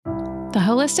The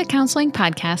Holistic Counseling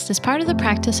Podcast is part of the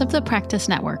Practice of the Practice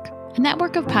Network, a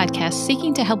network of podcasts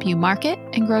seeking to help you market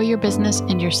and grow your business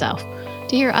and yourself.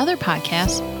 To hear other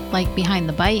podcasts like Behind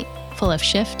the Bite, Full of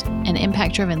Shift, and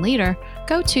Impact Driven Leader,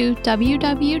 go to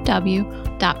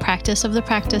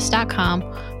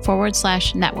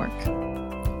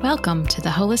www.practiceofthepractice.com/network. Welcome to the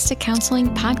Holistic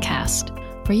Counseling Podcast,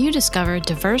 where you discover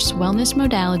diverse wellness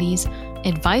modalities,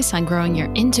 advice on growing your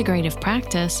integrative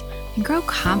practice, and grow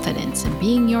confidence in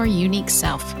being your unique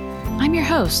self. I'm your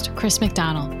host, Chris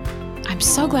McDonald. I'm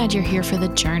so glad you're here for the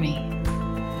journey.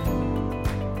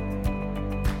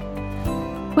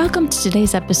 Welcome to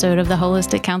today's episode of the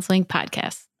Holistic Counseling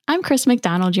Podcast. I'm Chris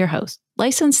McDonald, your host,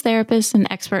 licensed therapist and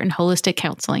expert in holistic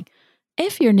counseling.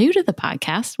 If you're new to the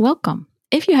podcast, welcome.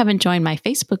 If you haven't joined my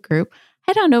Facebook group,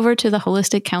 head on over to the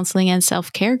Holistic Counseling and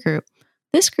Self-Care group.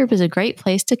 This group is a great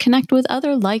place to connect with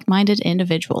other like-minded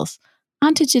individuals.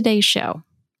 On to today's show.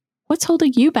 What's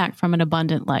holding you back from an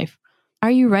abundant life?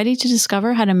 Are you ready to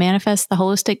discover how to manifest the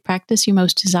holistic practice you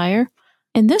most desire?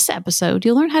 In this episode,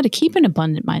 you'll learn how to keep an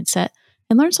abundant mindset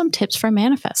and learn some tips for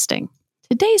manifesting.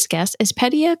 Today's guest is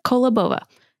Petia Kolibova.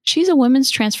 She's a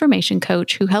women's transformation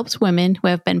coach who helps women who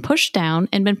have been pushed down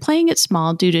and been playing it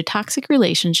small due to toxic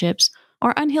relationships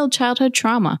or unhealed childhood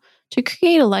trauma to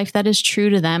create a life that is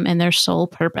true to them and their sole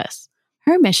purpose.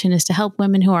 Her mission is to help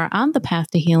women who are on the path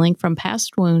to healing from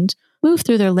past wounds move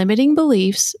through their limiting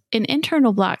beliefs and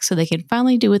internal blocks so they can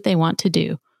finally do what they want to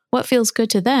do. What feels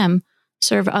good to them,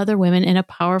 serve other women in a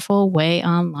powerful way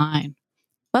online.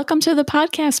 Welcome to the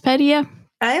podcast, Petia.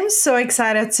 I am so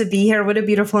excited to be here. What a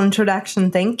beautiful introduction.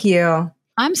 Thank you.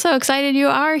 I'm so excited you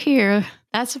are here.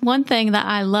 That's one thing that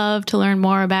I love to learn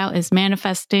more about is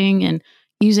manifesting and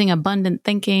using abundant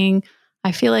thinking.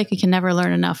 I feel like you can never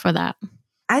learn enough for that.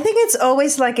 I think it's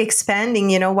always like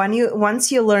expanding,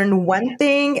 once you learn one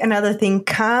thing, another thing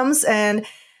comes. And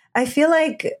I feel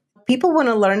like people want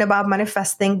to learn about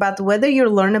manifesting, but whether you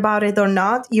learn about it or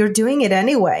not, you're doing it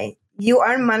anyway. You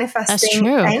are manifesting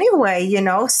anyway,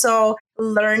 So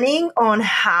learning on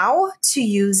how to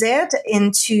use it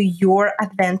into your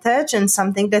advantage and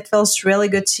something that feels really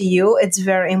good to you, it's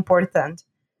very important.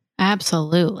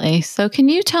 Absolutely. So can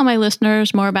you tell my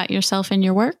listeners more about yourself and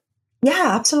your work?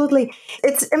 Yeah, absolutely.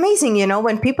 It's amazing,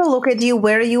 when people look at you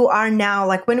where you are now,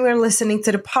 like when we're listening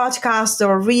to the podcast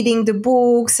or reading the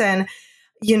books and,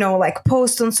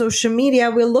 post on social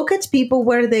media, we look at people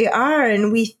where they are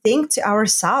and we think to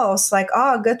ourselves like,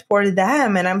 oh, good for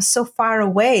them. And I'm so far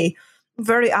away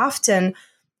very often.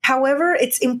 However,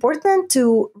 it's important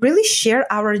to really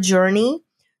share our journey,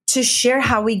 to share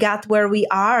how we got where we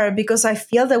are, because I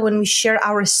feel that when we share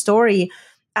our story,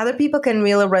 other people can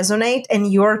really resonate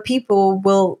and your people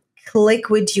will click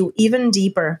with you even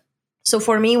deeper. So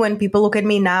for me, when people look at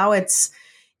me now, it's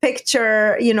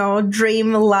picture,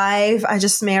 dream life. I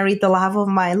just married the love of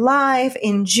my life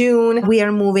in June. We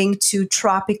are moving to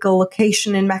tropical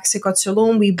location in Mexico,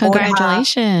 Tulum.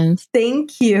 Congratulations.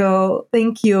 Thank you.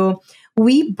 Thank you.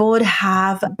 We both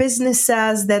have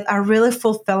businesses that are really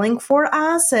fulfilling for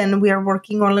us, and we are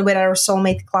working only with our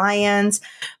soulmate clients,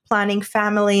 planning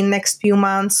family in next few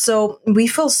months. So we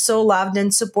feel so loved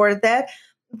and supported,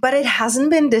 but it hasn't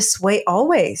been this way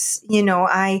always.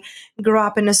 I grew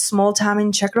up in a small town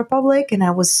in Czech Republic, and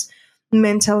I was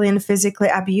mentally and physically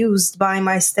abused by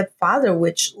my stepfather,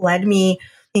 which led me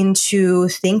into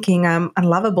thinking I'm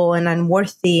unlovable and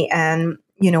unworthy and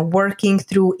working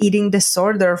through eating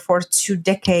disorder for 2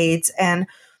 decades and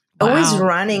always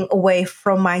running away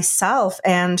from myself.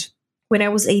 And when I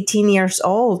was 18 years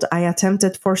old, I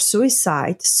attempted for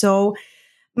suicide. So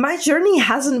my journey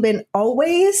hasn't been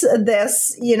always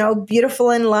this,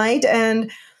 beautiful and light. And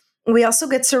we also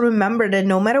get to remember that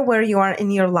no matter where you are in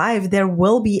your life, there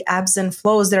will be ebbs and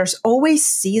flows. There's always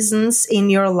seasons in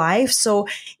your life. So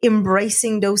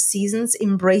embracing those seasons,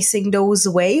 embracing those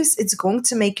waves, it's going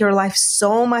to make your life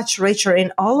so much richer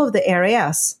in all of the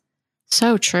areas.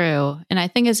 So true. And I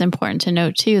think it's important to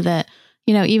note too that,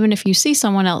 even if you see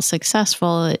someone else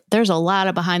successful, there's a lot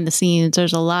of behind the scenes.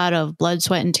 There's a lot of blood,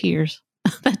 sweat, and tears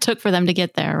that took for them to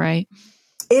get there, right?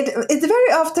 It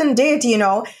very often did,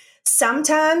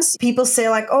 Sometimes people say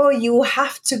like, oh, you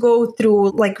have to go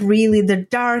through like really the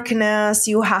darkness.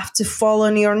 You have to fall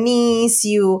on your knees.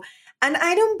 And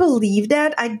I don't believe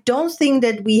that. I don't think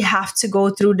that we have to go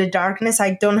through the darkness.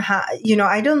 I don't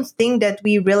think that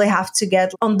we really have to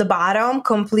get on the bottom,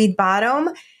 complete bottom.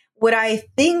 What I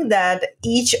think that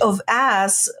each of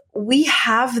us, we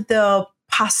have the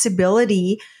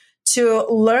possibility to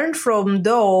learn from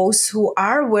those who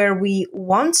are where we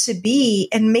want to be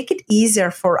and make it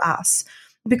easier for us.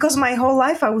 Because my whole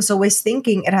life, I was always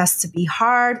thinking it has to be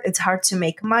hard. It's hard to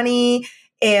make money.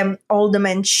 all the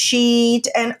men cheat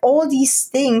and all these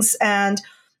things. And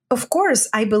of course,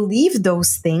 I believe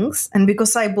those things. And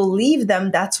because I believe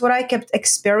them, that's what I kept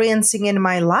experiencing in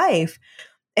my life.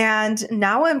 And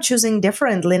now I'm choosing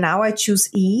differently. Now I choose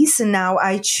ease. And now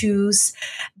I choose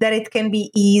that it can be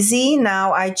easy.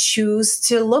 Now I choose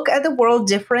to look at the world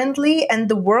differently, and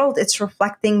the world, it's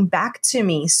reflecting back to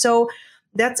me. So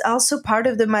that's also part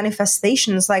of the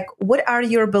manifestations. Like, what are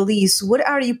your beliefs? What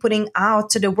are you putting out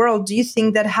to the world? Do you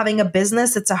think that having a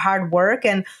business, it's a hard work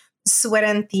and sweat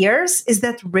and tears? Is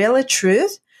that really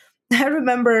truth? I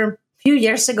remember few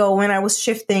years ago when I was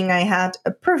shifting, I had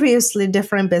a previously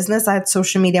different business. I had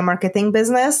social media marketing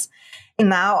business. And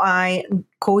now I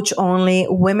coach only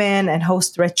women and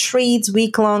host retreats,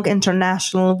 week-long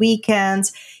international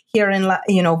weekends here in,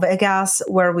 Vegas,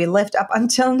 where we lived up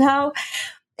until now.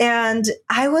 And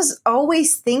I was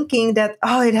always thinking that,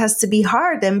 it has to be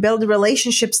hard and build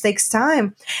relationships takes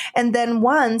time. And then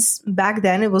once back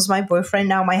then, it was my boyfriend,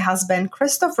 now my husband,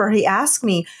 Christopher, he asked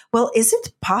me, well, is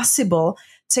it possible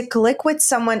to click with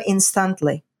someone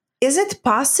instantly? Is it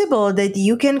possible that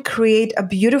you can create a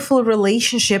beautiful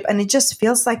relationship and it just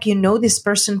feels like you know this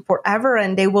person forever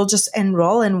and they will just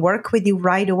enroll and work with you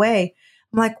right away?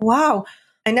 I'm like, wow.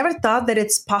 I never thought that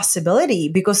it's possibility,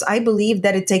 because I believe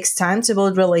that it takes time to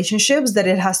build relationships, that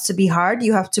it has to be hard.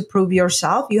 You have to prove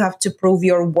yourself. You have to prove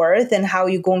your worth and how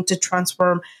you're going to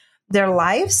transform their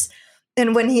lives.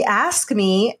 And when he asked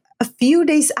me, a few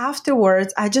days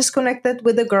afterwards, I just connected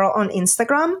with a girl on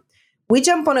Instagram. We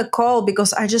jumped on a call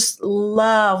because I just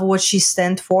love what she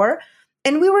stands for.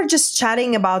 And we were just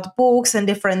chatting about books and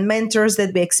different mentors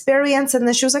that we experienced. And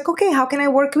then she was like, okay, how can I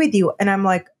work with you? And I'm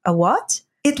like, a what?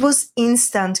 It was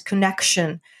instant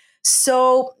connection.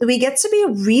 So we get to be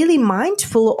really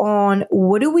mindful on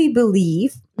what do we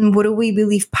believe, and what do we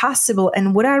believe possible,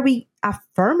 and what are we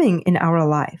affirming in our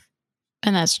life.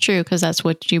 And that's true, because that's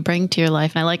what you bring to your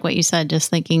life. And I like what you said,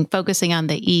 just focusing on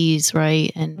the ease,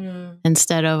 right? And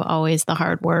instead of always the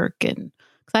hard work. And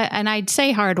I'd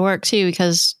say hard work too,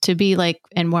 because to be like,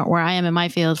 and where I am in my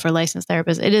field for licensed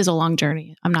therapists, it is a long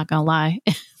journey. I'm not going to lie.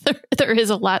 there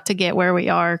is a lot to get where we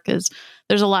are, because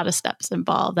there's a lot of steps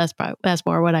involved. That's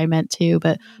more what I meant too.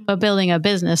 But building a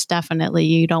business, definitely,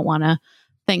 you don't want to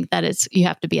think that you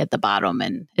have to be at the bottom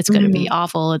and it's going to be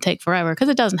awful and take forever, because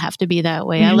it doesn't have to be that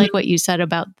way. I like what you said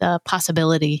about the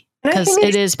possibility, because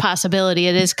it is possibility.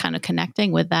 It is kind of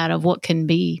connecting with that of what can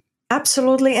be.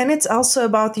 Absolutely. And it's also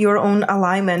about your own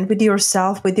alignment with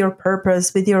yourself, with your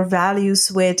purpose, with your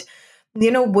values, with,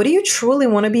 what do you truly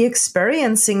want to be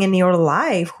experiencing in your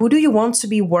life? Who do you want to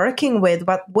be working with?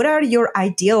 What are your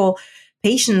ideal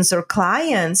patients or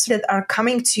clients that are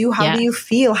coming to you? How do you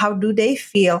feel? How do they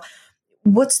feel?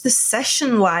 What's the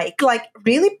session like? Like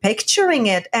really picturing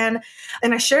it. And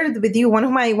I shared it with you. One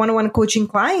of my one-on-one coaching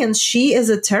clients, she is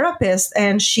a therapist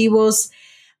and she was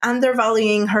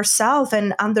undervaluing herself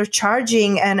and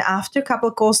undercharging. And after a couple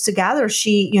of calls together,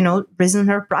 she, risen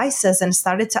her prices and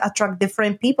started to attract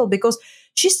different people, because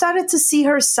she started to see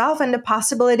herself and the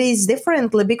possibilities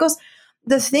differently. Because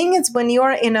the thing is, when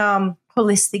you're in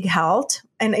holistic health,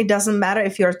 and it doesn't matter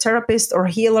if you're a therapist or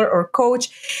healer or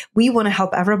coach, we want to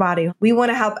help everybody. We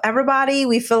want to help everybody.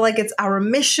 We feel like it's our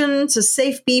mission to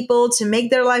save people, to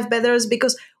make their life better,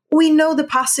 because we know the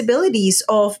possibilities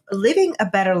of living a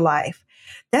better life.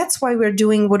 That's why we're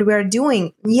doing what we're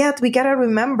doing. Yet we got to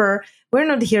remember, we're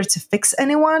not here to fix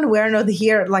anyone. We're not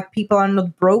here like people are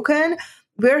not broken.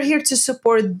 We're here to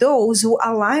support those who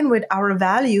align with our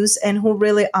values and who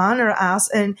really honor us.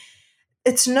 And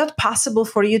it's not possible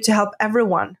for you to help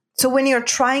everyone. So when you're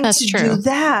trying do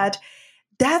that,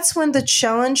 that's when the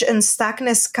challenge and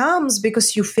stuckness comes,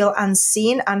 because you feel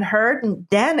unseen, unheard, and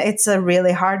then it's a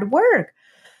really hard work.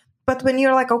 But when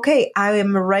you're like, okay, I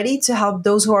am ready to help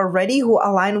those who are ready, who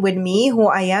align with me, who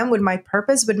I am, with my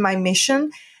purpose, with my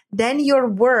mission, then your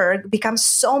work becomes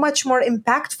so much more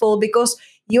impactful, because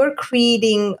you're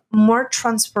creating more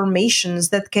transformations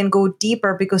that can go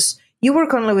deeper, because you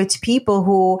work only with people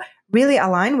who really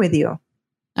align with you.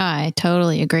 I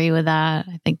totally agree with that.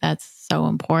 I think that's so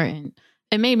important.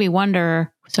 It made me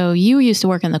wonder, so you used to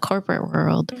work in the corporate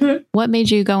world. Mm-hmm. What made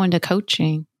you go into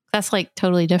coaching? That's like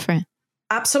totally different.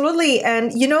 Absolutely.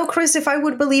 And Chris, if I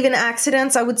would believe in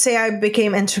accidents, I would say I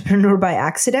became entrepreneur by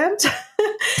accident.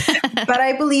 But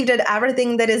I believe that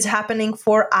everything that is happening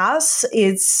for us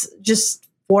is just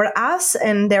for us,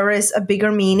 and there is a bigger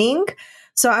meaning.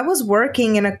 So I was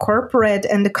working in a corporate,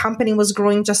 and the company was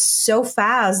growing just so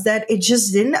fast that it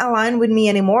just didn't align with me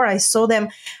anymore. I saw them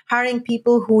hiring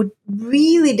people who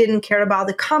really didn't care about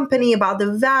the company, about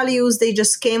the values. They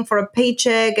just came for a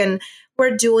paycheck and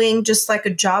were doing just like a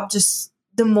job, just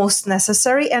the most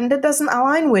necessary, and that doesn't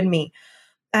align with me.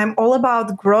 I'm all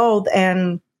about growth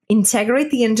and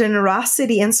integrity and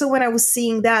generosity. And so when I was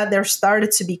seeing that, there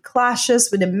started to be clashes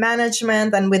with the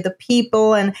management and with the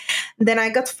people. And then I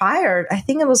got fired. I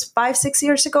think it was 5, 6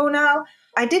 years ago now.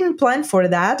 I didn't plan for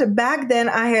that. Back then,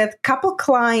 I had a couple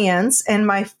clients and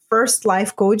my first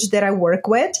life coach that I work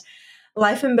with,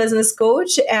 life and business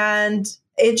coach. And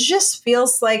it just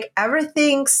feels like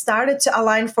everything started to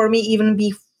align for me even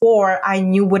before I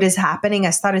knew what is happening.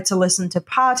 I started to listen to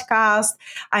podcasts.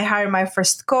 I hired my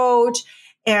first coach.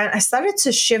 And I started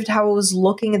to shift how I was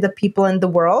looking at the people in the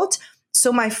world.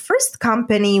 So my first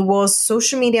company was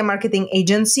social media marketing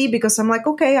agency because I'm like,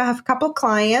 okay, I have a couple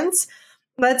clients.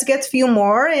 Let's get a few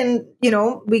more. And,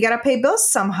 we got to pay bills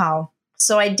somehow.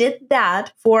 So I did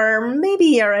that for maybe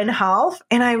a year and a half.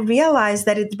 And I realized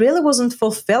that it really wasn't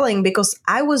fulfilling because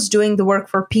I was doing the work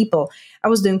for people. I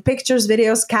was doing pictures,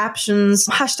 videos, captions,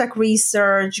 hashtag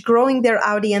research, growing their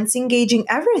audience, engaging,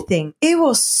 everything. It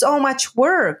was so much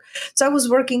work. So I was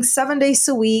working 7 days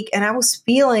a week and I was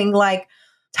feeling like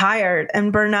tired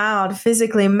and burnout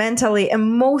physically, mentally,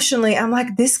 emotionally. I'm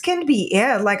like, this can't be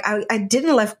it. Like I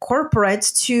didn't leave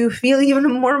corporate to feel even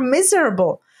more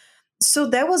miserable. So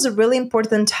that was a really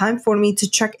important time for me to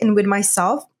check in with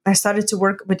myself. I started to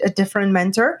work with a different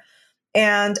mentor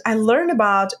and I learned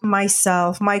about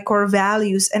myself, my core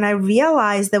values. And I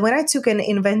realized that when I took an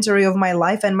inventory of my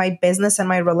life and my business and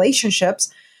my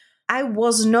relationships, I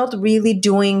was not really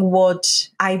doing what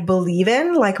I believe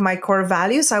in, like my core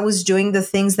values. I was doing the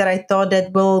things that I thought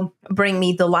that will bring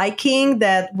me the liking,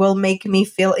 that will make me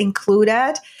feel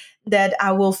included, that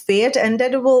I will fit, and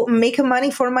that it will make money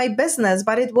for my business.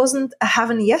 But it wasn't a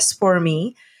heaven yes for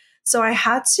me. So I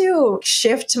had to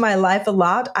shift my life a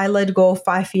lot. I let go of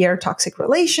 5-year toxic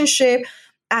relationship.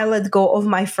 I let go of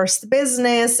my first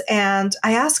business. And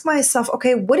I asked myself,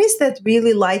 okay, what is that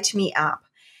really light me up?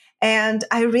 And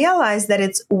I realized that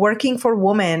it's working for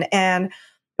women and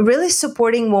really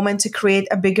supporting women to create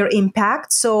a bigger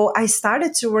impact. So I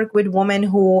started to work with women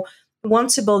who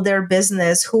want to build their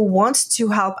business, who want to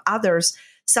help others.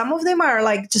 Some of them are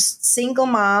like just single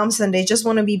moms and they just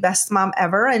want to be best mom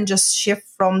ever and just shift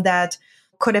from that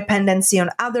codependency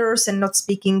on others and not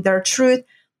speaking their truth.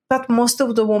 But most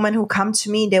of the women who come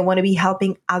to me, they want to be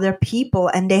helping other people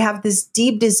and they have this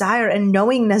deep desire and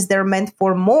knowingness they're meant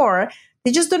for more.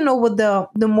 They just don't know what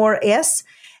the more is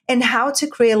and how to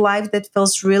create a life that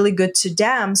feels really good to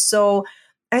them. So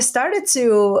I started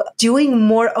to doing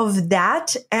more of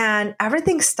that and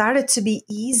everything started to be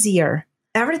easier.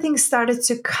 Everything started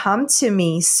to come to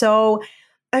me. So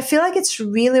I feel like it's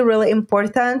really, really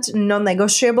important,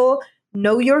 non-negotiable.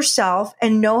 Know yourself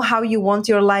and know how you want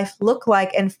your life look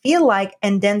like and feel like,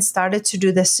 and then started to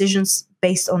do decisions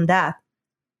based on that.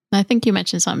 I think you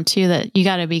mentioned something too, that you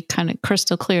got to be kind of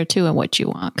crystal clear too in what you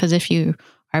want. Because if you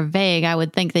are vague, I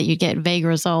would think that you get vague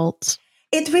results.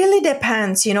 It really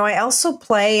depends. I also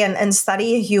play and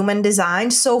study human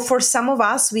design. So for some of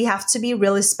us, we have to be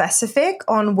really specific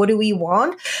on what do we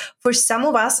want. For some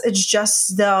of us, it's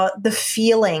just the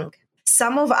feeling.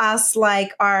 Some of us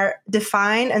are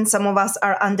defined and some of us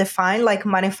are undefined, like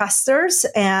manifestors.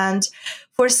 And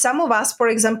for some of us, for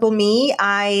example, me,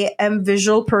 I am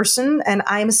visual person and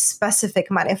I'm a specific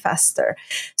manifester.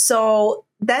 So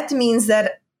that means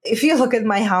that if you look at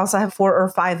my house, I have 4 or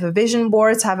 5 vision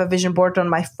boards. I have a vision board on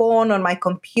my phone, on my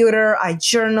computer. I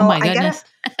journal. Oh my goodness.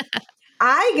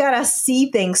 I gotta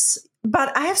see things.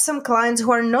 But I have some clients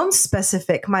who are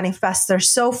non-specific manifestors.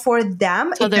 So for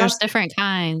them, so there's different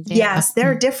kinds. Yeah. Yes, there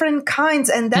are different kinds.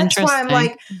 And that's why I'm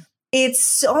like, it's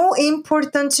so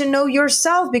important to know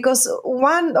yourself, because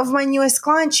one of my newest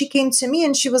clients, she came to me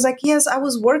and she was like, yes, I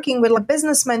was working with a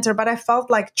business mentor, but I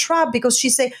felt like trapped because she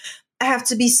said, I have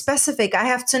to be specific. I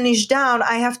have to niche down.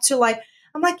 I have to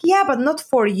I'm like, yeah, but not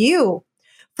for you.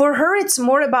 For her, it's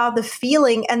more about the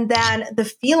feeling. And then the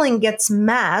feeling gets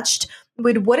matched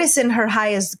with what is in her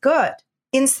highest good.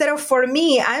 Instead of for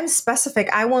me, I'm specific.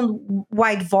 I want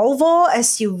white Volvo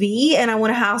SUV and I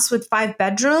want a house with 5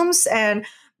 bedrooms and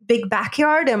big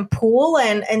backyard and pool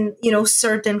and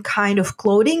certain kind of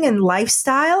clothing and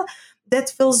lifestyle that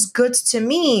feels good to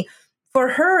me. For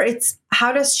her, it's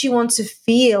how does she want to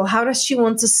feel? How does she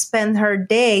want to spend her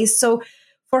day? So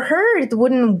for her, it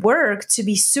wouldn't work to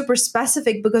be super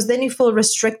specific because then you feel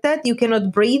restricted, you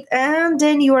cannot breathe, and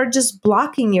then you are just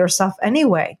blocking yourself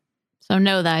anyway. So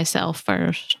know thyself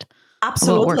first.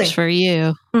 Absolutely. What works for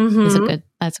you Mm-hmm.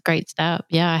 That's a great step.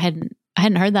 Yeah, I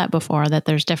hadn't heard that before, that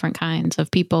there's different kinds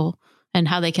of people and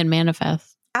how they can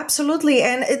manifest. Absolutely.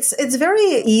 And it's very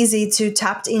easy to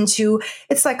tap into.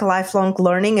 It's like lifelong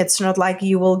learning. It's not like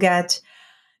you will get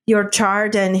your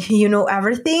chart and you know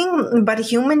everything. But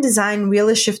human design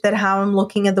really shifted how I'm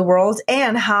looking at the world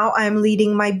and how I'm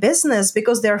leading my business,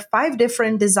 because there are 5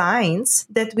 different designs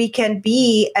that we can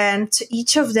be. And to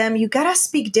each of them, you got to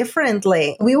speak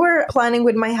differently. We were planning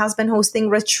with my husband hosting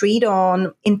retreat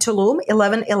in Tulum,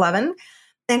 11/11.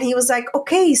 And he was like,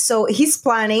 okay, so he's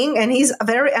planning and he's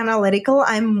very analytical.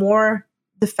 I'm more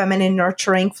the feminine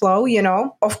nurturing flow, you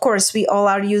know. Of course, we all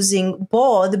are using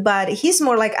both, but he's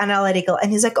more like analytical.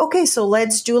 And he's like, okay, so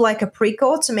let's do like a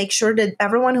pre-call to make sure that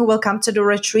everyone who will come to the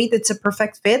retreat, it's a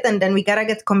perfect fit. And then we got to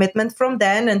get commitment from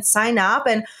them and sign up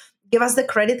and give us the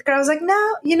credit card. I was like,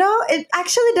 no, you know, it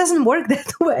actually doesn't work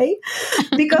that way,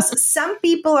 because some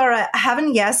people are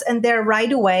having yes and they're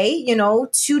right away. You know,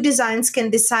 2 designs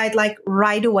can decide like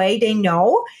right away, they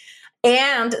know.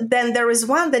 And then there is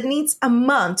one that needs a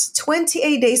month,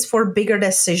 28 days for bigger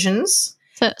decisions.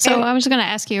 So I was going to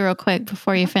ask you real quick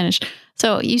before you finish.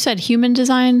 So you said human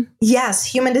design? Yes,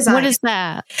 human design. What is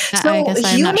that? So I guess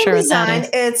I'm human not sure design,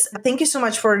 what that is. thank you so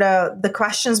much for the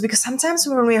questions, because sometimes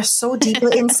when we are so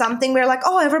deeply in something, we're like,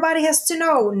 oh, everybody has to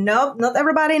know. No, not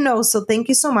everybody knows. So thank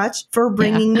you so much for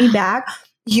bringing me back.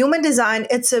 Human design,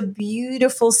 it's a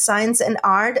beautiful science and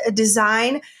art, a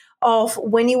design of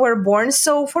when you were born.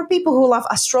 So for people who love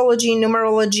astrology,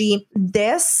 numerology,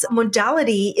 this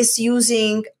modality is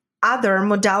using other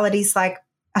modalities like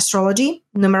astrology,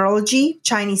 numerology,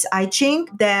 Chinese I Ching,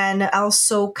 then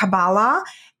also Kabbalah,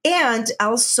 and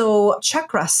also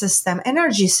chakra system,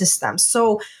 energy system.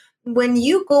 So when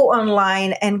you go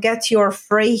online and get your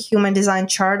free human design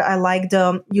chart, I like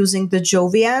using the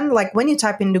Jovian. Like when you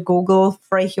type into Google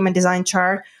free human design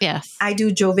chart, yes, I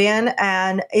do Jovian,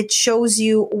 and it shows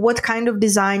you what kind of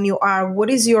design you are, what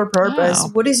is your purpose,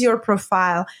 what is your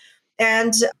profile.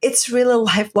 And it's really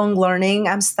lifelong learning.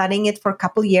 I'm studying it for a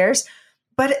couple years,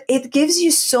 but it gives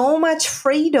you so much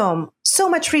freedom, so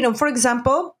much freedom. For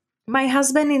example, my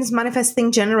husband is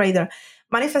manifesting generator.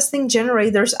 Manifesting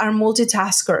generators are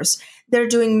multitaskers. They're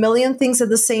doing a million things at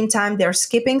the same time. They're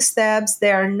skipping steps.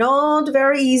 They're not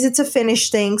very easy to finish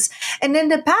things. And in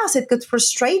the past, it could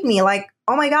frustrate me. Like,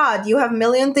 oh my God, you have a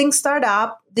million things start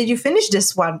up. Did you finish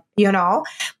this one? You know,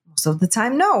 most of the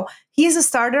time, no. He's a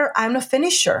starter. I'm a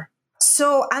finisher.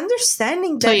 So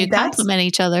understanding that. So you complement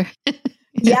each other.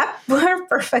 Yeah, we're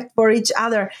perfect for each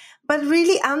other. But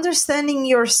really understanding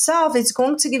yourself, it's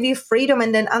going to give you freedom,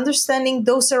 and then understanding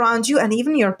those around you and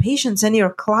even your patients and your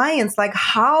clients, like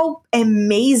how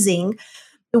amazing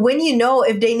when you know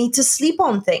if they need to sleep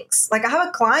on things. Like I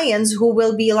have clients who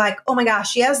will be like, oh my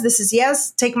gosh, yes, this is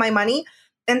yes, take my money.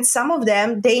 And some of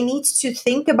them, they need to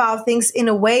think about things in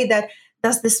a way that,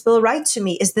 does this feel right to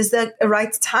me? Is this the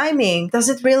right timing? Does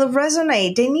it really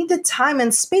resonate? They need the time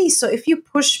and space. So if you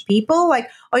push people like,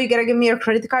 oh, you got to give me your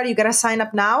credit card, you got to sign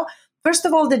up now. First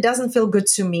of all, that doesn't feel good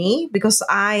to me, because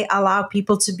I allow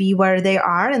people to be where they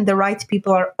are, and the right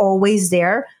people are always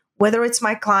there, whether it's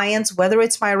my clients, whether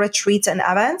it's my retreats and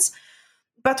events.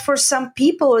 But for some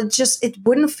people, it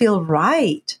wouldn't feel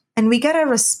right. And we got to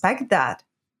respect that.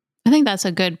 I think that's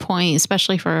a good point,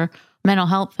 especially for mental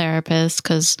health therapists,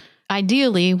 because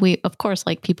ideally, we, of course,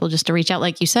 like people just to reach out,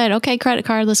 like you said, okay, credit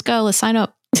card, let's go, let's sign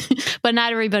up. But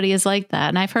not everybody is like that.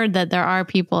 And I've heard that there are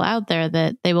people out there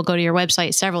that they will go to your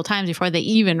website several times before they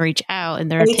even reach out,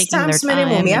 and they're taking their time.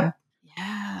 Minimum, yep.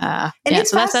 And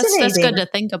it's so that's good to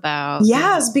think about.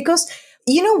 Yes, because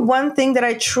you know, one thing that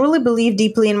I truly believe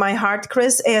deeply in my heart,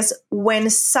 Chris, is when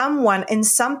someone and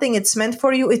something it's meant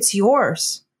for you, it's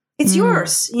yours. It's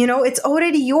yours. You know, it's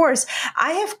already yours.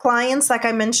 I have clients, like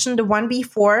I mentioned, the one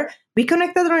before, we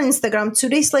connected on Instagram. 2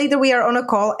 days later, we are on a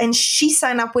call, and she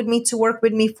signed up with me to work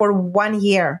with me for 1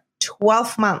 year,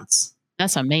 12 months.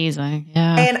 That's amazing.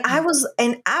 Yeah. And I was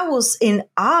in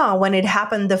awe when it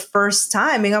happened the first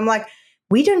time. And I'm like,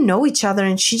 we don't know each other,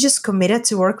 and she just committed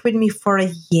to work with me for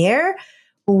a year.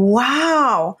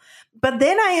 Wow. But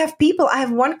then I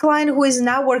have one client who is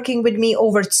now working with me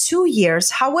over 2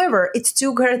 years. However, it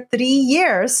took her 3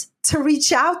 years to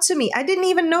reach out to me. I didn't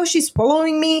even know she's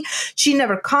following me. She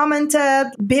never commented,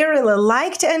 barely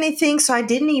liked anything. So I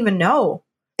didn't even know.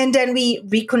 And then we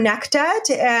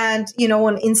reconnected and,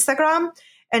 on Instagram.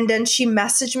 And then she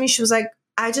messaged me. She was like,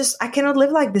 I cannot live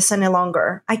like this any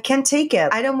longer. I can't take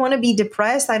it. I don't want to be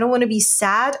depressed. I don't want to be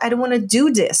sad. I don't want to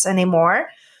do this anymore.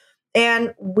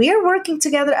 And we're working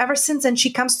together ever since. And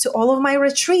she comes to all of my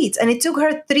retreats. And it took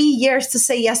her 3 years to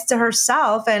say yes to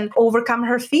herself and overcome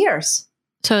her fears.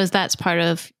 So is that part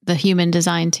of the human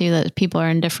design too, that people are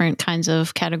in different kinds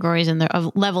of categories and their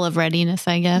level of readiness,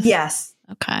 I guess? Yes.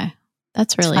 Okay.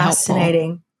 That's really fascinating.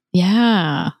 Helpful.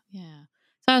 Yeah.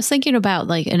 So I was thinking about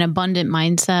like an abundant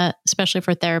mindset, especially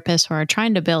for therapists who are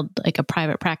trying to build like a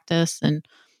private practice and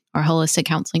or holistic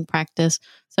counseling practice.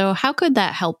 So how could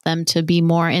that help them to be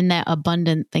more in that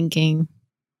abundant thinking?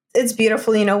 It's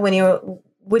beautiful, when you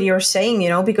what you're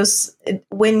saying, because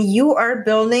when you are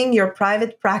building your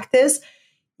private practice,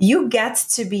 you get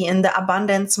to be in the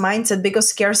abundance mindset, because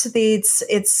scarcity,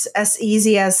 it's as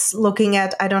easy as looking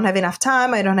at, I don't have enough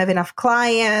time, I don't have enough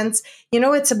clients.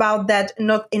 It's about that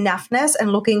not enoughness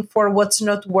and looking for what's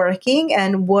not working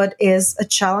and what is a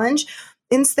challenge,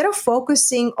 instead of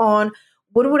focusing on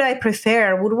what would I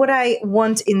prefer, what would I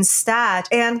want instead,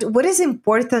 and what is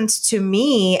important to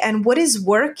me and what is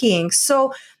working.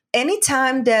 So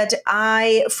anytime that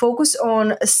I focus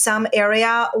on some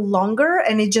area longer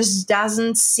and it just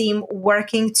doesn't seem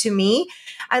working to me,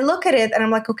 I look at it and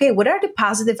I'm like, okay, what are the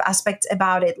positive aspects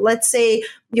about it? Let's say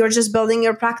you're just building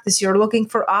your practice, you're looking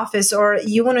for office, or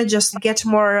you want to just get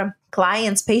more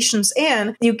clients, patients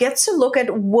in. You get to look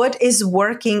at what is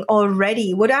working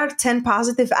already. What are 10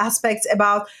 positive aspects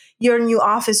about your new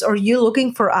office or you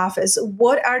looking for office?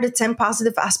 What are the 10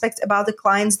 positive aspects about the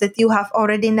clients that you have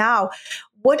already now?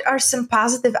 What are some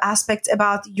positive aspects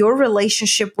about your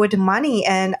relationship with money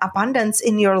and abundance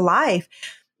in your life?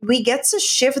 We get to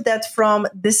shift that from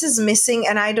this is missing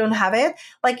and I don't have it.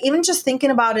 Like even just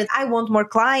thinking about it, I want more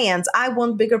clients, I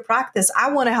want bigger practice,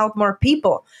 I want to help more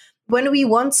people. When we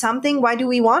want something, why do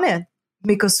we want it?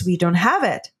 Because we don't have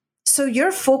it. So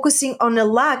you're focusing on a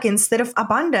lack instead of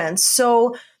abundance.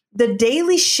 So the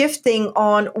daily shifting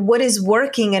on what is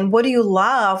working and what do you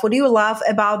love? What do you love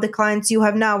about the clients you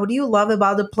have now? What do you love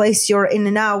about the place you're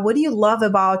in now? What do you love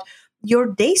about your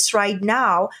days right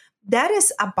now? That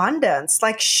is abundance,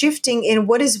 like shifting in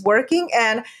what is working.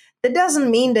 And that doesn't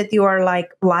mean that you are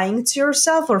like lying to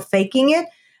yourself or faking it,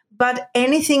 but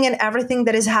anything and everything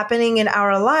that is happening in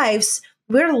our lives,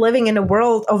 we're living in a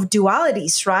world of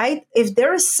dualities, right? If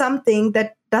there is something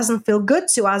that doesn't feel good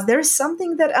to us, there's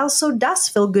something that also does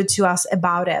feel good to us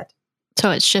about it. So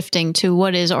it's shifting to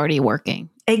what is already working.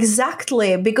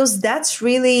 Exactly, because that's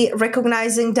really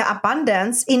recognizing the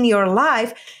abundance in your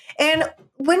life. And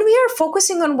when we are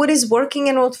focusing on what is working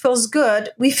and what feels good,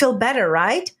 we feel better,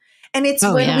 right? And it's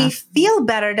when we feel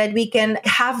better that we can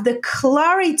have the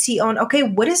clarity on, okay,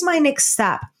 what is my next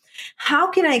step? How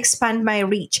can I expand my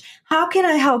reach? How can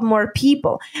I help more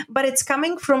people? But it's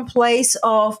coming from place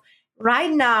of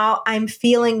right now, I'm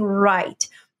feeling right.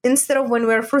 Instead of when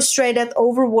we're frustrated,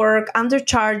 overworked,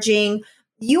 undercharging,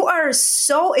 you are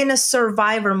so in a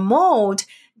survivor mode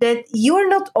that you are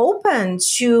not open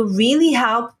to really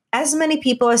help as many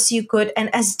people as you could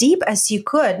and as deep as you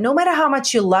could. No matter how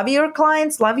much you love your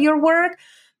clients, love your work,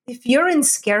 if you're in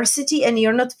scarcity and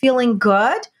you're not feeling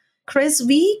good, Chris,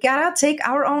 we gotta take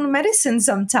our own medicine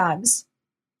sometimes.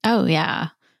 Oh, yeah.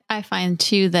 I find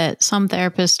too that some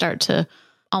therapists start to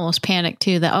almost panic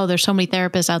too that, oh, there's so many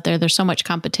therapists out there. There's so much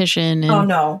competition. And, oh,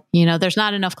 no. There's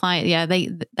not enough clients. Yeah.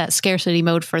 That scarcity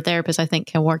mode for therapists, I think,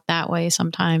 can work that way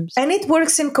sometimes. And it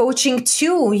works in coaching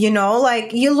too.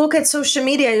 Like you look at social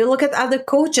media, you look at other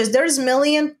coaches, there's a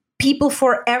million people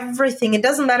for everything. It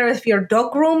doesn't matter if you're a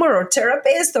dog groomer or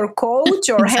therapist or coach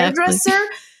or Exactly. hairdresser.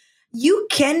 You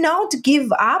cannot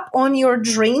give up on your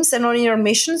dreams and on your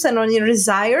missions and on your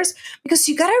desires, because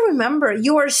you got to remember,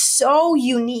 you are so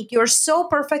unique. You're so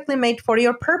perfectly made for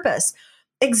your purpose,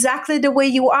 exactly the way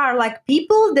you are. Like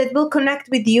people that will connect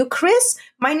with you, Chris,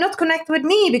 might not connect with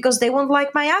me because they won't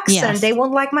like my accent. Yes. They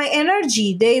won't like my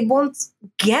energy. They won't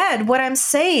get what I'm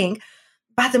saying.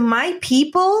 But my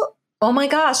people, oh my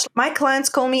gosh, my clients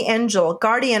call me angel,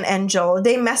 guardian angel.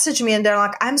 They message me and they're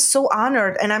like, I'm so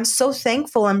honored and I'm so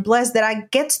thankful and blessed that I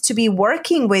get to be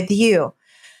working with you.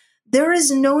 There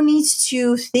is no need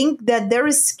to think that there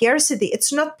is scarcity.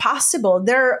 It's not possible.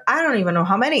 I don't even know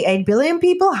how many, 8 billion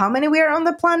people, how many we are on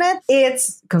the planet.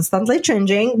 It's constantly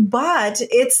changing, but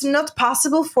it's not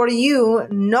possible for you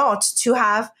not to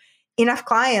have enough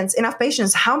clients, enough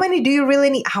patients. How many do you really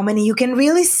need? How many you can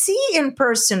really see in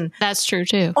person? That's true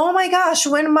too. Oh my gosh,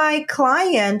 when my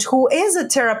client, who is a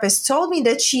therapist, told me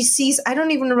that she sees, I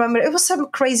don't even remember, it was some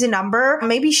crazy number.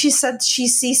 Maybe she said she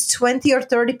sees 20 or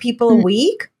 30 people a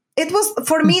week. It was,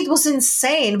 for me, it was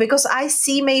insane because I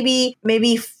see maybe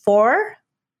 4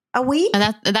 a week.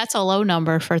 And that's a low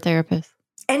number for therapists.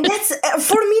 And that's,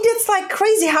 for me, that's like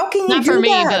crazy. How can you Not do for me,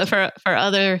 that? but for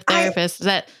other therapists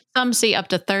that some see up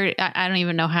to 30. I don't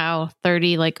even know how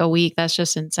 30 like a week. That's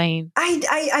just insane.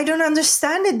 I don't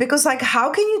understand it, because like,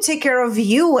 how can you take care of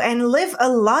you and live a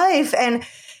life and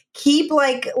keep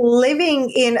like living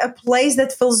in a place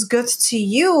that feels good to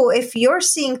you? If you're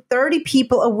seeing 30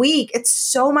 people a week, it's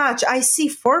so much. I see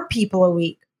 4 people a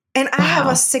week. And I have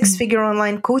a 6-figure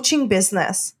online coaching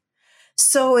business.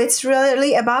 So it's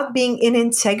really about being in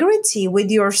integrity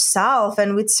with yourself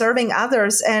and with serving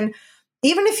others. And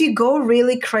even if you go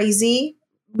really crazy,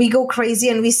 we go crazy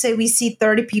and we say we see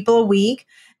 30 people a week,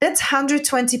 that's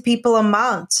 120 people a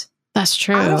month. That's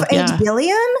true. Out of 8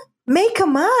 billion, make a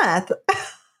math.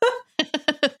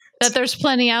 That there's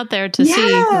plenty out there to see.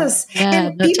 Yes. Yeah,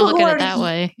 and people to look who at are it that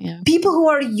way. Yeah. People who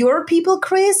are your people,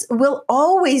 Chris, will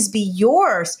always be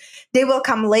yours. They will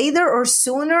come later or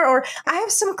sooner. Or I have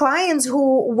some clients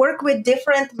who work with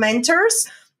different mentors.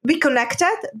 We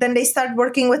connected, then they start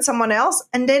working with someone else,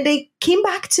 and then they came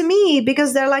back to me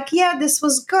because they're like, yeah, this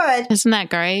was good. Isn't that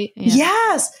great? Yeah.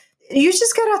 Yes. You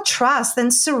just gotta trust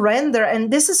and surrender.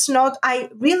 And this is not,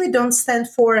 I really don't stand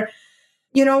for,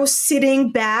 sitting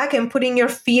back and putting your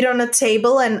feet on a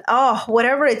table and,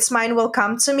 whatever it's mine will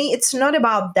come to me. It's not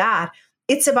about that.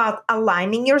 It's about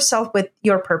aligning yourself with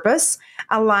your purpose,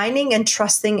 aligning and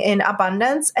trusting in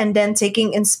abundance, and then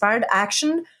taking inspired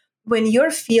action when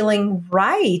you're feeling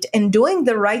right and doing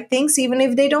the right things, even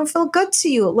if they don't feel good to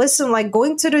you. Listen, like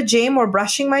going to the gym or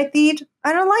brushing my teeth,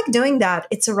 I don't like doing that.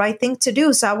 It's the right thing to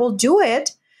do, so I will do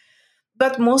it.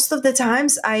 But most of the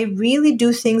times, I really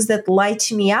do things that light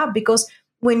me up, because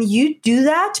when you do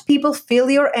that, people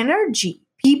feel your energy.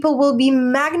 People will be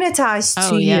magnetized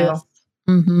to you.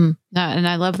 Mm-hmm. And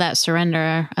I love that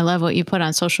surrender. I love what you put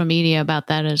on social media about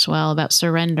that as well, about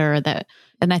surrender.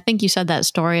 And I think you said that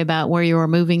story about where you were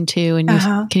moving to. And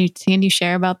can you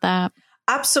share about that?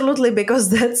 Absolutely,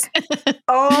 because that's,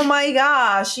 oh my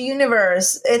gosh,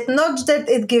 universe. It's not that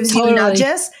it gives you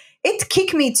nudges. It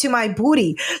kicked me to my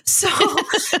booty. So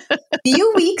a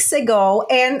few weeks ago,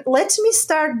 and let me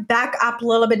start back up a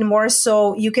little bit more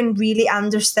so you can really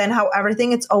understand how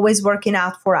everything is always working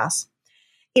out for us.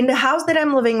 In the house that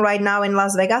I'm living right now in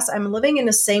Las Vegas, I'm living in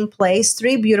the same place,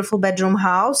 3 beautiful bedroom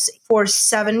house for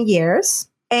 7 years.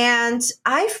 And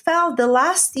I felt the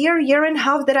last year and a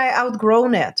half that I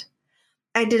outgrown it.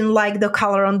 I didn't like the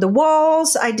color on the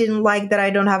walls. I didn't like that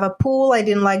I don't have a pool. I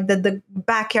didn't like that the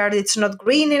backyard, it's not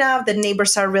green enough. The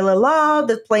neighbors are really loud.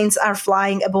 The planes are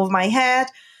flying above my head.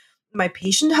 My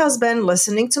patient husband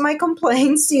listening to my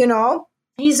complaints,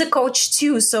 he's a coach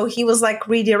too. So he was like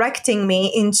redirecting me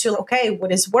into, okay,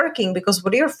 what is working? Because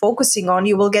what you're focusing on,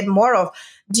 you will get more of.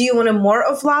 Do you want more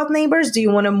of loud neighbors? Do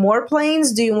you want more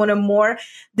planes? Do you want more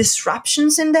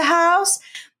disruptions in the house?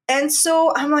 And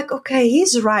so I'm like, okay,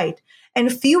 he's right. And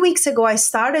a few weeks ago, I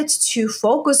started to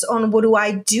focus on what do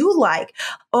I do like.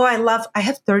 I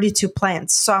have 32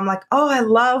 plants. So I'm like, I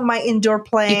love my indoor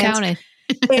plants. You counted.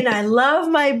 And I love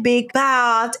my big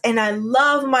bath, and I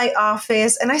love my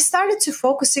office. And I started to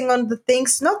focusing on the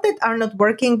things, not that are not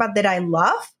working, but that I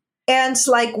love. And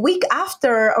like week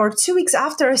after or 2 weeks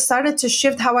after, I started to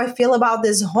shift how I feel about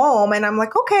this home. And I'm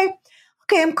like, okay,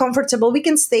 I'm comfortable. We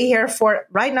can stay here for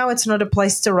right now. It's not a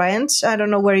place to rent. I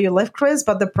don't know where you live, Chris,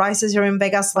 but the prices here in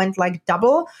Vegas went like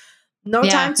double. No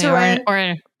time to rent.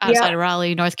 Or outside of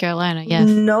Raleigh, North Carolina. Yeah.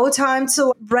 No time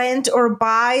to rent or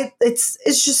buy.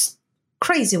 It's just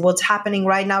crazy what's happening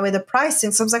right now with the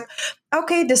pricing. So I was like,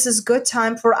 okay, this is good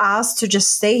time for us to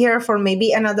just stay here for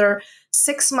maybe another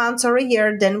 6 months or a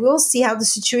year. Then we'll see how the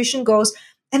situation goes.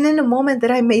 And in the moment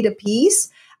that I made a peace,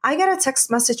 I got a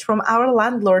text message from our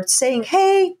landlord saying,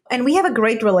 hey, and we have a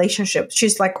great relationship.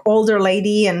 She's like older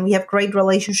lady and we have great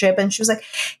relationship. And she was like,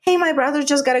 hey, my brother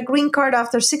just got a green card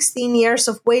after 16 years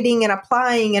of waiting and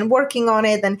applying and working on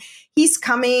it. And he's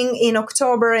coming in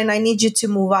October and I need you to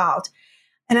move out.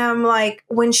 And I'm like,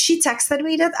 when she texted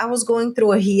me that, I was going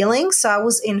through a healing. So I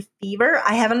was in fever.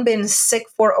 I haven't been sick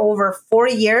for over 4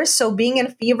 years. So being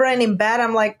in fever and in bed,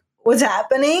 I'm like, what's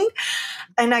happening?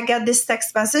 And I got this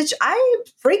text message. I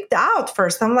freaked out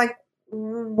first. I'm like,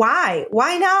 why?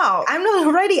 Why now? I'm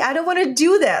not ready. I don't want to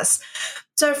do this.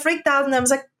 So I freaked out and I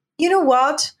was like, you know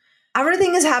what?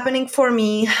 Everything is happening for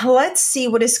me. Let's see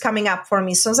what is coming up for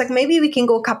me. So I was like, maybe we can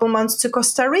go a couple months to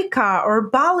Costa Rica or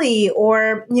Bali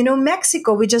or,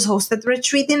 Mexico. We just hosted a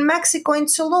retreat in Mexico in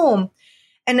Tulum.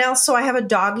 And also I have a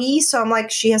doggy. So I'm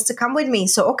like, she has to come with me.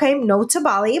 So, okay, no to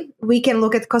Bali. We can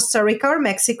look at Costa Rica or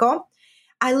Mexico.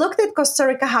 I looked at Costa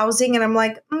Rica housing and I'm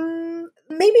like,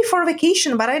 maybe for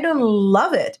vacation, but I don't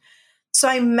love it. So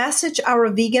I messaged our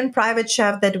vegan private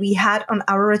chef that we had on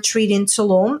our retreat in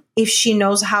Tulum. If she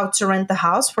knows how to rent the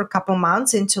house for a couple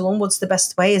months in Tulum, what's the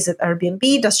best way? Is it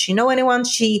Airbnb? Does she know anyone?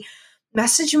 She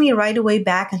messaged me right away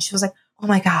back and she was like, oh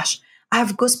my gosh, I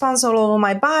have goosebumps all over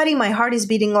my body. My heart is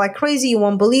beating like crazy. You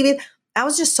won't believe it. I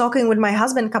was just talking with my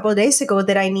husband a couple of days ago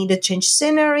that I need to change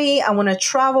scenery. I want to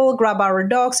travel, grab our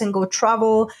dogs and go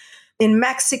travel in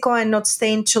Mexico and not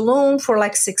stay in Tulum for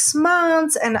like 6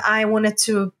 months. And I wanted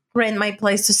to rent my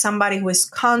place to somebody who is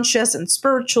conscious and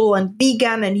spiritual and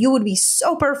vegan, and you would be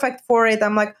so perfect for it.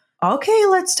 I'm like, okay,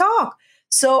 let's talk.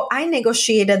 So I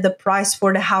negotiated the price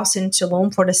for the house in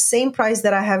Tulum for the same price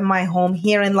that I have my home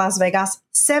here in Las Vegas,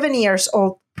 7 years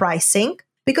old pricing.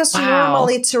 Because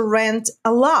normally to rent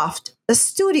a loft, a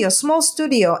studio, small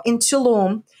studio in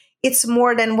Tulum, it's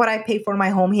more than what I pay for my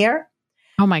home here.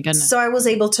 Oh my goodness. So I was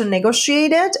able to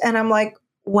negotiate it. And I'm like,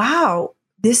 wow,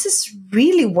 this is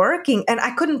really working. And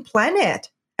I couldn't plan it.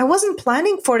 I wasn't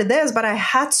planning for this, but I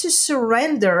had to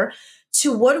surrender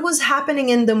to what was happening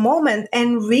in the moment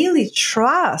and really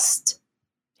trust.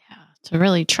 Yeah, to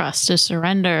really trust, to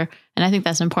surrender. And I think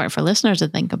that's important for listeners to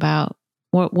think about.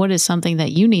 What is something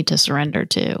that you need to surrender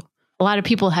to? A lot of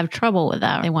people have trouble with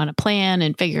that. They want to plan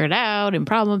and figure it out and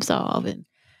problem solve.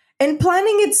 And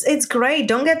planning, it's great.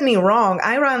 Don't get me wrong.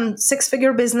 I run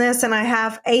 6-figure business and I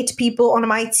have 8 people on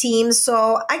my team.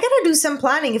 So I got to do some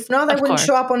planning. If not, I wouldn't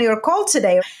show up on your call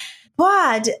today.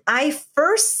 But I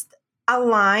first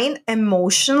align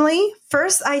emotionally.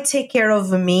 First, I take care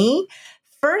of me.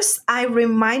 First, I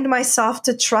remind myself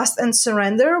to trust and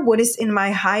surrender what is in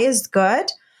my highest good.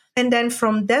 And then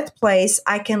from that place,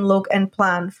 I can look and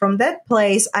plan. From that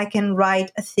place, I can write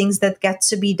things that get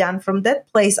to be done. From that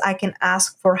place, I can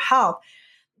ask for help.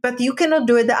 But you cannot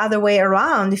do it the other way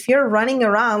around. If you're running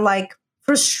around like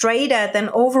frustrated and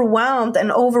overwhelmed and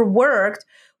overworked,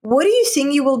 what do you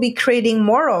think you will be creating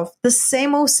more of? The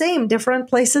same old same, different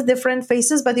places, different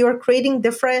faces, but you are creating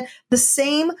the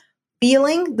same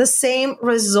feeling, the same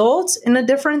results in a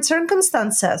different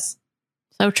circumstances.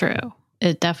 So true.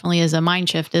 It definitely is a mind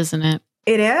shift, isn't it?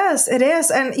 It is. It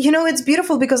is. And, it's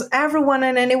beautiful because everyone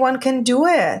and anyone can do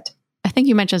it. I think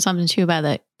you mentioned something too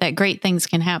about that great things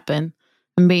can happen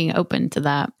and being open to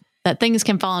that things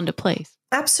can fall into place.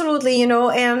 Absolutely.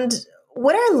 And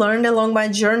what I learned along my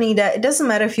journey, that it doesn't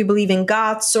matter if you believe in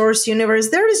God, source,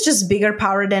 universe, there is just bigger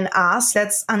power than us.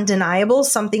 That's undeniable.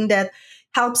 Something that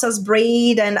helps us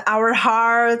breathe, and our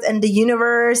heart and the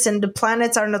universe and the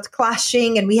planets are not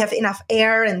clashing, and we have enough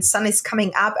air and sun is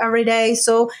coming up every day.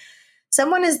 So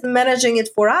someone is managing it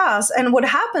for us. And what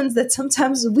happens that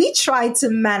sometimes we try to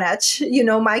manage,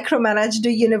 micromanage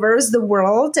the universe, the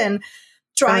world, and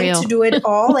trying to do it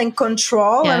all and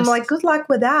control. Yes. I'm like, good luck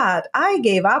with that. I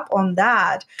gave up on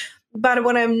that. But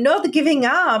when I'm not giving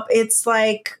up, it's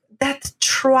like, that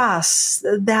trust,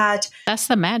 that's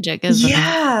the magic, isn't it?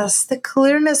 Yes, the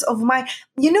clearness of mind.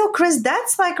 Chris,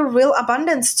 that's like a real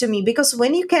abundance to me, because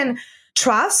when you can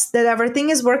trust that everything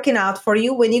is working out for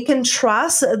you, when you can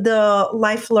trust the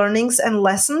life learnings and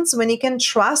lessons, when you can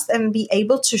trust and be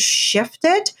able to shift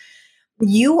it,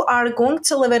 you are going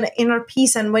to live in inner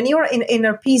peace. And when you are in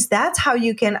inner peace, that's how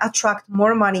you can attract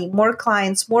more money, more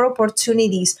clients, more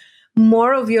opportunities,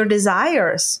 more of your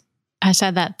desires. I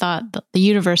said that thought, the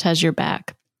universe has your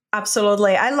back.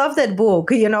 Absolutely. I love that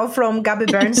book, from Gabby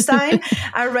Bernstein.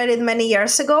 I read it many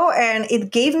years ago, and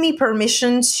it gave me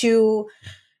permission to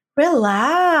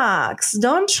relax.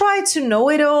 Don't try to know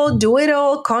it all, do it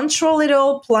all, control it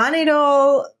all, plan it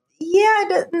all.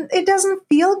 Yeah, it doesn't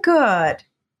feel good.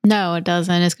 No, it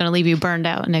doesn't. It's going to leave you burned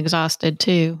out and exhausted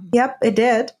too. Yep, it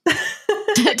did.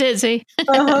 It did, see?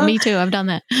 Uh-huh. Me too. I've done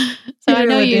that. So I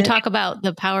know you talk about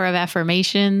the power of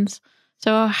affirmations.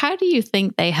 So how do you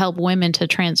think they help women to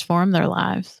transform their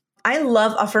lives? I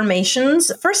love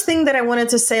affirmations. First thing that I wanted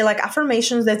to say, like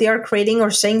affirmations that you are creating or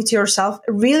saying to yourself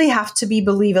really have to be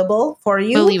believable for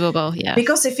you. Believable, yeah.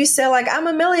 Because if you say like, I'm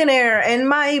a millionaire and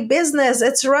my business,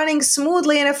 it's running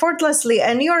smoothly and effortlessly,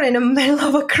 and you're in the middle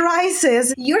of a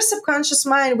crisis, your subconscious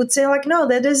mind would say like, no,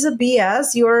 that is a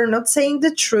BS. You're not saying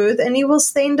the truth, and you will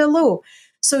stay in the loop.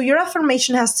 So your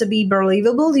affirmation has to be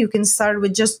believable. You can start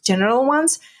with just general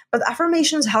ones. But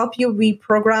affirmations help you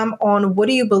reprogram on what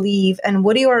do you believe and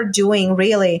what you are doing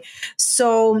really.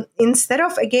 So instead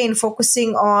of, again,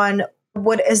 focusing on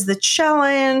what is the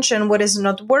challenge and what is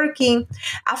not working,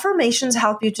 affirmations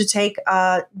help you to take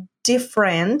a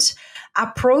different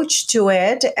approach to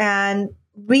it and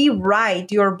rewrite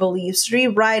your beliefs,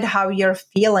 rewrite how you're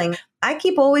feeling. I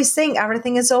keep always saying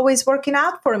everything is always working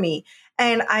out for me.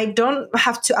 And I don't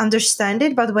have to understand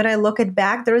it. But when I look at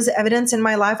back, there is evidence in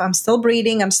my life. I'm still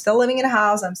breathing. I'm still living in a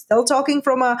house. I'm still talking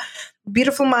from a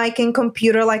beautiful mic and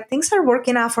computer. Like things are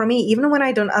working out for me, even when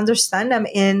I don't understand them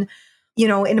in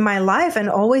my life and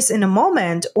always in a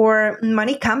moment. Or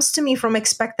money comes to me from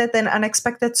expected and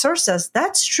unexpected sources.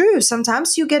 That's true.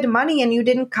 Sometimes you get money and you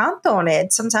didn't count on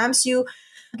it. Sometimes you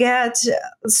get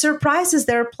surprises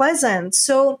that are pleasant.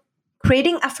 So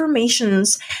creating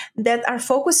affirmations that are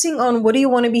focusing on what do you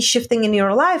want to be shifting in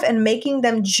your life and making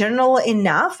them general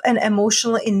enough and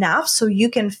emotional enough so you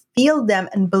can feel them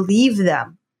and believe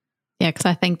them. Yeah, because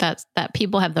I think that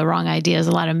people have the wrong ideas,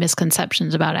 a lot of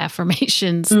misconceptions about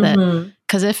affirmations.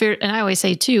 Because and I always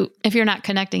say too, if you're not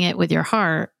connecting it with your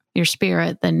heart, your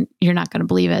spirit, then you're not going to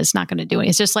believe it. It's not going to do it.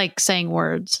 It's just like saying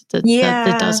words.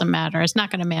 That doesn't matter. It's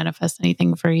not going to manifest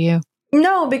anything for you.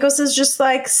 No, because it's just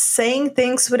like saying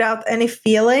things without any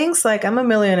feelings. Like, I'm a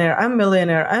millionaire. I'm a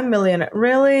millionaire. I'm a millionaire.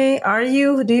 Really? Are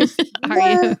you? Do you? Are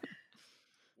you?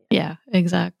 Yeah,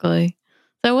 exactly.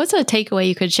 So what's a takeaway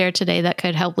you could share today that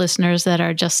could help listeners that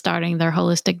are just starting their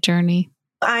holistic journey?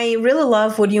 I really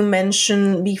love what you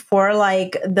mentioned before,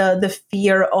 like the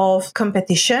fear of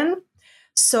competition.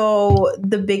 So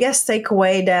the biggest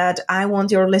takeaway that I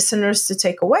want your listeners to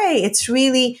take away, it's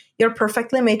really, you're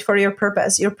perfectly made for your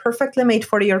purpose. You're perfectly made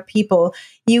for your people.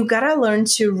 You gotta learn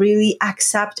to really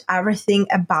accept everything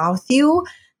about you,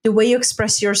 the way you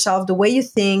express yourself, the way you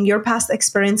think, your past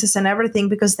experiences and everything,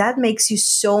 because that makes you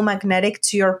so magnetic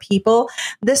to your people.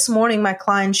 This morning, my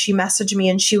client, she messaged me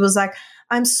and she was like,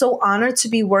 I'm so honored to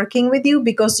be working with you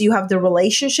because you have the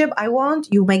relationship I want.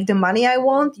 You make the money I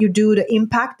want. You do the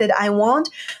impact that I want.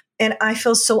 And I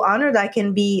feel so honored I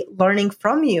can be learning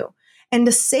from you. And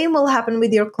the same will happen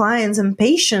with your clients and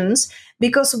patients,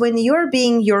 because when you're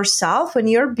being yourself, when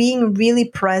you're being really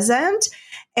present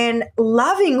and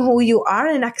loving who you are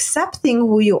and accepting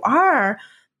who you are,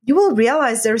 you will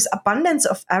realize there's abundance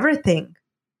of everything.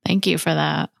 Thank you for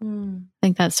that. I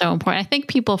think that's so important. I think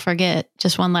people forget,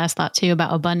 just one last thought too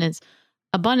about abundance.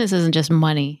 Abundance isn't just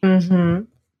money.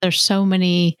 There's so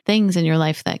many things in your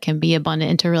life that can be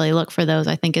abundant, and to really look for those,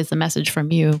 I think, is the message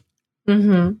from you.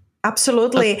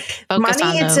 Absolutely. Focus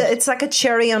Money, on those. it's like a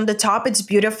cherry on the top. It's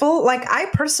beautiful. Like, I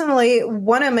personally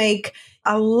want to make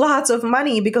a lot of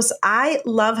money because I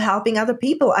love helping other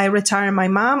people. I retired my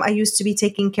mom. I used to be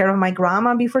taking care of my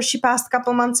grandma before she passed a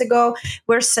couple months ago.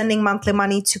 We're sending monthly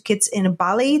money to kids in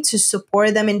Bali to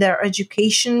support them in their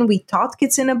education. We taught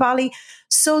kids in Bali.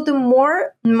 So the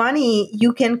more money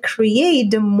you can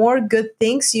create, the more good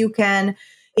things you can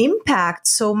impact.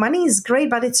 So money is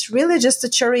great, but it's really just a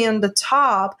cherry on the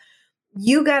top.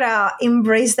 You gotta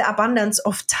embrace the abundance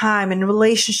of time and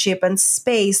relationship and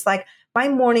space. Like, my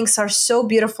mornings are so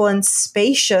beautiful and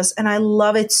spacious, and I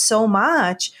love it so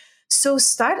much. So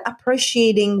start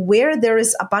appreciating where there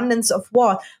is abundance of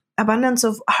what? Abundance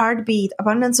of heartbeat,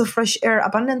 abundance of fresh air,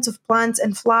 abundance of plants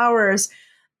and flowers.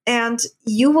 And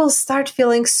you will start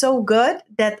feeling so good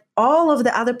that all of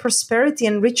the other prosperity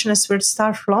and richness will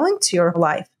start flowing to your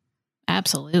life.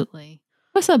 Absolutely.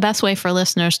 What's the best way for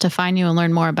listeners to find you and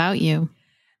learn more about you?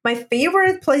 My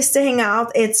favorite place to hang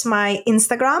out, it's my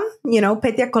Instagram,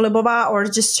 Petia Kolibova, or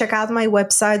just check out my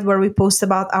website where we post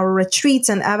about our retreats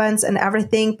and events and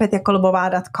everything,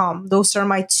 petiakolibova.com. Those are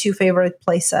my two favorite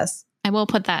places. I will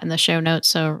put that in the show notes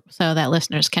so that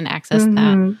listeners can access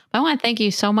that. But I want to thank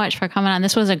you so much for coming on.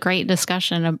 This was a great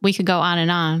discussion. We could go on and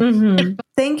on.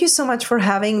 Thank you so much for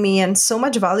having me, and so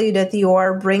much value that you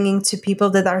are bringing to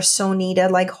people that are so needed.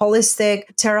 Like,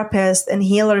 holistic therapists and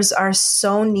healers are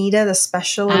so needed,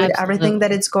 especially with everything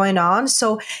that is going on.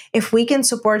 So if we can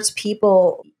support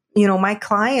people, my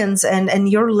clients and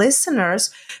your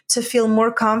listeners, to feel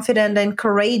more confident and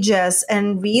courageous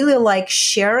and really like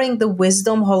sharing the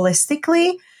wisdom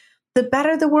holistically, the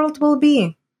better the world will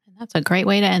be. That's a great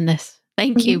way to end this.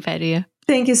 Thank you, Petia.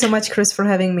 Thank you so much, Chris, for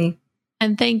having me.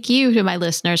 And thank you to my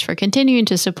listeners for continuing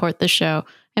to support the show.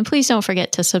 And please don't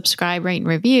forget to subscribe, rate, and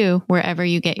review wherever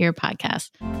you get your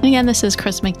podcasts. And again, this is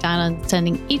Chris McDonald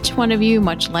sending each one of you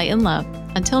much light and love.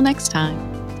 Until next time,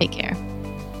 take care.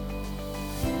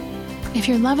 If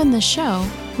you're loving the show,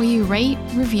 will you rate,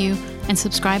 review, and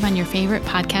subscribe on your favorite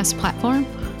podcast platform?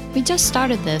 We just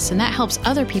started this, and that helps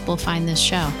other people find this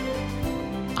show.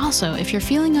 Also, if you're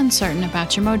feeling uncertain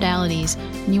about your modalities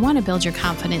and you want to build your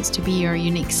confidence to be your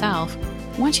unique self,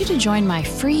 I want you to join my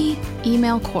free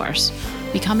email course,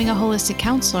 Becoming a Holistic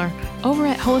Counselor, over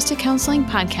at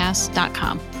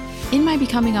holisticcounselingpodcast.com. In my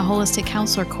Becoming a Holistic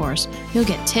Counselor course, you'll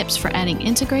get tips for adding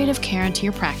integrative care into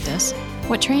your practice,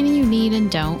 what training you need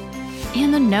and don't,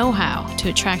 and the know-how to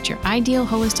attract your ideal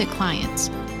holistic clients.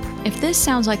 If this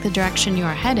sounds like the direction you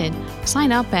are headed,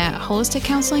 sign up at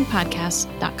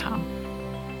holisticcounselingpodcast.com.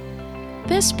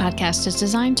 This podcast is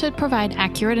designed to provide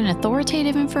accurate and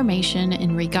authoritative information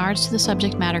in regards to the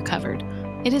subject matter covered.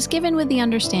 It is given with the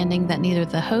understanding that neither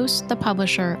the host, the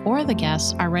publisher, or the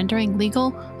guests are rendering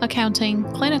legal, accounting,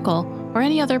 clinical, or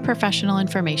any other professional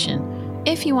information.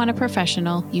 If you want a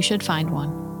professional, you should find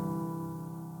one.